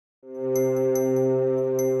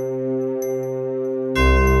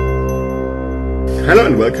Hello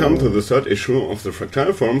and welcome to the third issue of the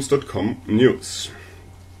Fragmentarium.com news.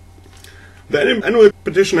 The annual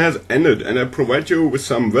competition has ended and I provide you with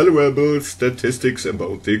some valuable statistics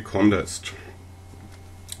about the contest.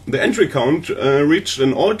 The entry count reached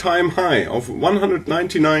an all-time high of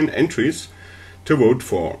 199 entries to vote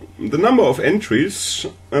for. The number of entries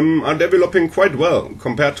are developing quite well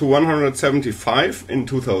compared to 175 in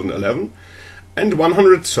 2011 and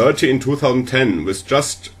 130 in 2010, with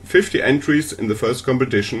just 50 entries in the first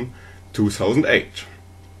competition 2008.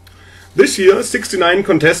 This year 69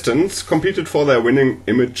 contestants competed for their winning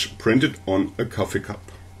image printed on a coffee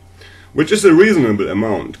cup, which is a reasonable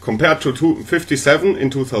amount compared to 57 in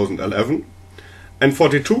 2011 and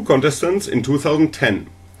 42 contestants in 2010.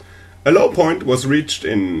 A low point was reached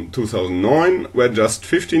in 2009, where just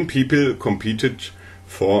 15 people competed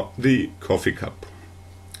for the coffee cup.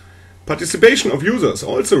 Participation of users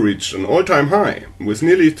also reached an all-time high, with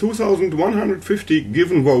nearly 2,150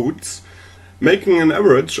 given votes, making an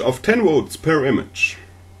average of 10 votes per image.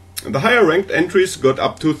 The higher ranked entries got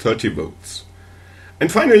up to 30 votes.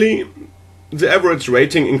 And finally, the average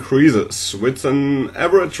rating increases, with an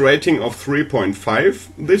average rating of 3.5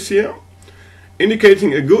 this year,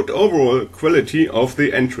 indicating a good overall quality of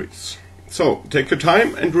the entries. So, take your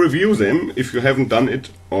time and review them if you haven't done it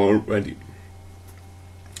already.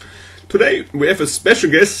 Today we have a special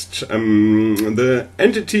guest, the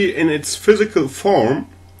entity in its physical form,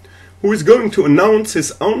 who is going to announce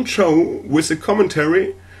his own show with a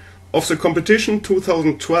commentary of the competition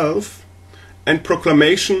 2012 and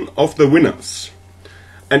proclamation of the winners.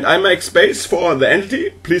 And I make space for the entity.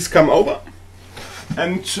 Please come over.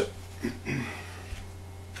 And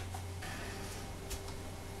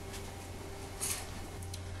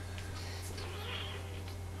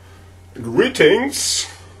greetings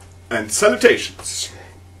and salutations.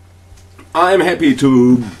 I'm happy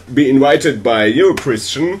to be invited by you,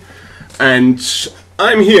 Christian, and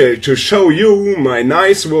I'm here to show you my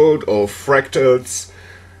nice world of fractals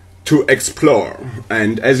to explore.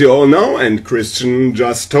 And as you all know, and Christian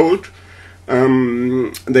just told,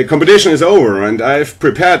 the competition is over and I've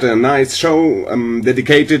prepared a nice show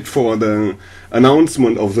dedicated for the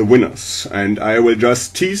announcement of the winners, and I will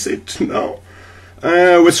just tease it now.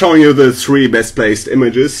 With showing you the 3 best placed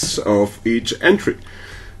images of each entry.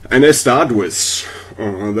 And I start with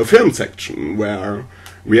the film section, where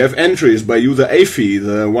we have entries by user Afi,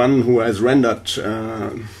 the one who has rendered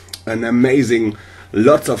an amazing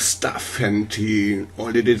lots of stuff, and he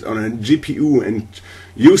all did it on a GPU and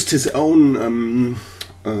used his own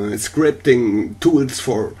scripting tools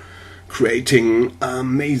for creating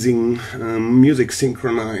amazing music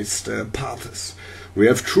synchronized paths. We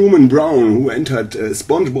have Truman Brown, who entered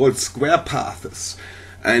SpongeBob SquarePants,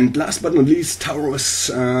 and last but not least, Taurus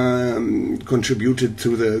contributed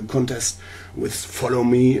to the contest with Follow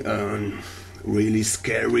Me, really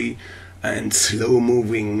scary and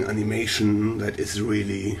slow-moving animation that is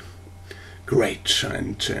really great.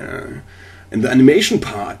 And in the animation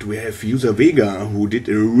part, we have user Vega, who did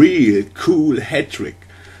a real cool hat trick.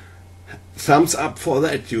 Thumbs up for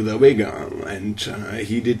that, user Vega, and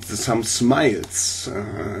he did some smiles,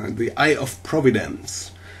 the Eye of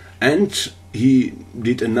Providence, and he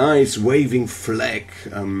did a nice waving flag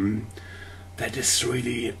that is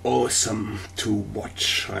really awesome to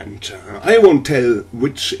watch. And I won't tell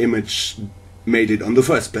which image made it on the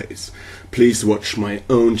first place. Please watch my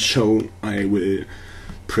own show. I will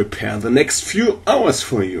prepare the next few hours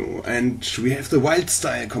for you. And we have the Wild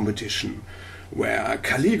Style competition, where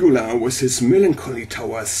Caligula with his melancholy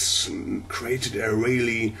towers created a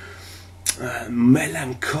really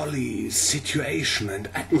melancholy situation and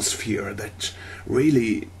atmosphere that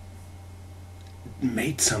really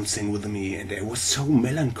made something with me, and I was so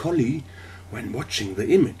melancholy when watching the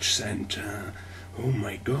image, and oh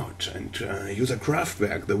my god. And user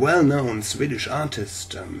Kraftwerk, the well-known Swedish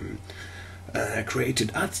artist,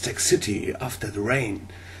 created Aztec City after the rain,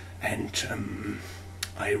 and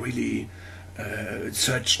I really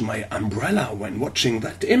searched my umbrella when watching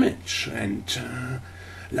that image. And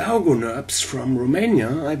Laugonerps from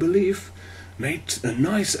Romania, I believe, made a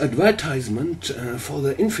nice advertisement for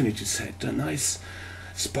the Infinity set, a nice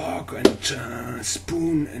spark and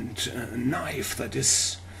spoon and knife that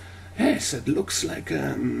is, yes, it looks like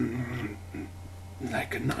a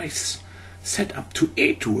nice setup to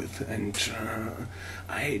eat with. And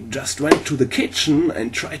I just went to the kitchen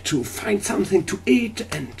and tried to find something to eat,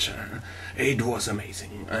 and it was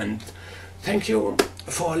amazing. And thank you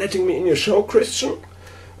for letting me in your show, Christian.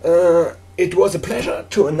 It was a pleasure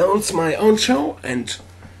to announce my own show, and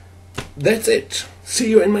that's it. See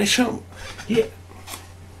you in my show. Yeah.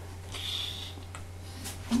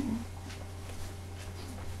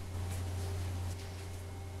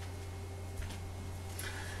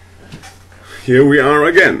 here we are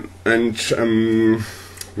again, and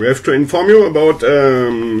we have to inform you about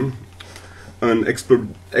an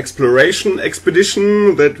exploration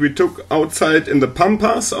expedition that we took outside in the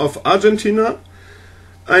Pampas of Argentina,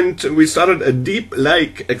 and we started a deep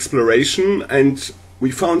lake exploration, and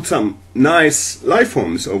we found some nice life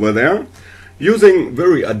forms over there, using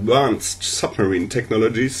very advanced submarine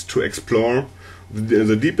technologies to explore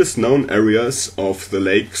the deepest known areas of the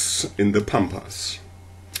lakes in the Pampas.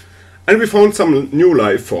 And we found some new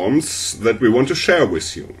life forms that we want to share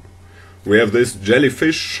with you. We have this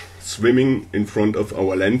jellyfish swimming in front of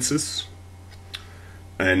our lenses,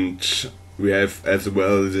 and we have as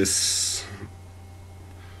well this,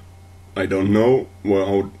 I don't know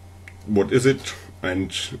what is it,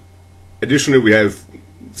 and additionally we have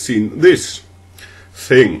seen this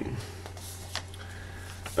thing.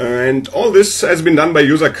 And all this has been done by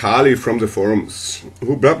user Kali from the forums,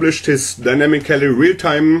 who published his dynamically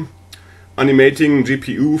real-time animating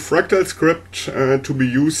GPU fractal script to be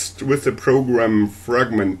used with the program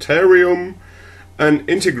Fragmentarium, an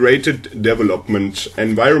integrated development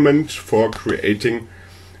environment for creating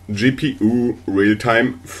GPU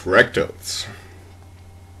real-time fractals.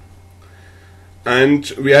 And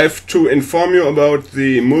we have to inform you about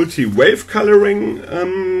the multi-wave coloring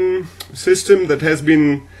system that has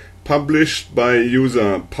been published by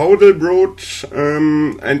user Paudelbrot,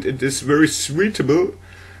 and it is very suitable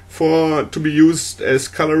to be used as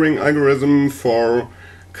coloring algorithm for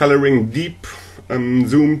coloring deep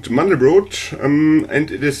zoomed Mandelbrot,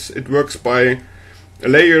 and it works by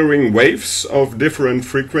layering waves of different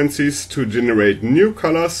frequencies to generate new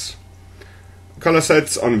color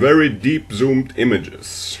sets on very deep zoomed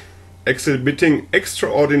images, exhibiting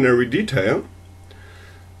extraordinary detail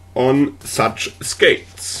on such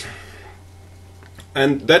scales.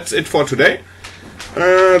 And that's it for today.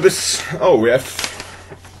 We have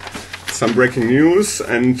some breaking news,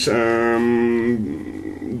 and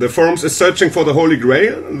the forums is searching for the Holy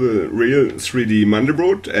Grail, the real 3D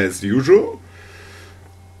Mandelbrot, as usual.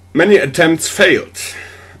 Many attempts failed,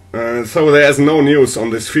 so there's no news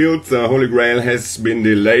on this field. The Holy Grail has been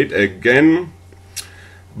delayed again,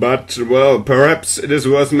 but well, perhaps it is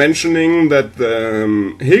worth mentioning that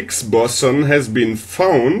the Higgs boson has been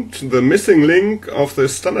found, the missing link of the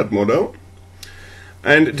standard model,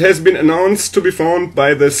 and it has been announced to be found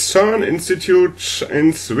by the CERN Institute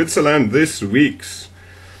in Switzerland this week.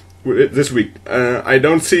 I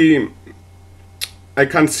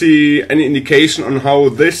can't see any indication on how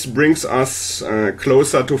this brings us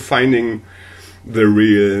closer to finding the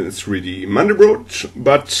real 3D Mandelbrot,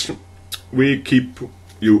 but we keep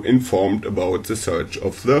you informed about the search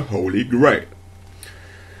of the Holy Grail.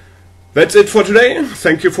 That's it for today.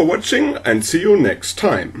 Thank you for watching, and see you next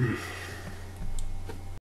time.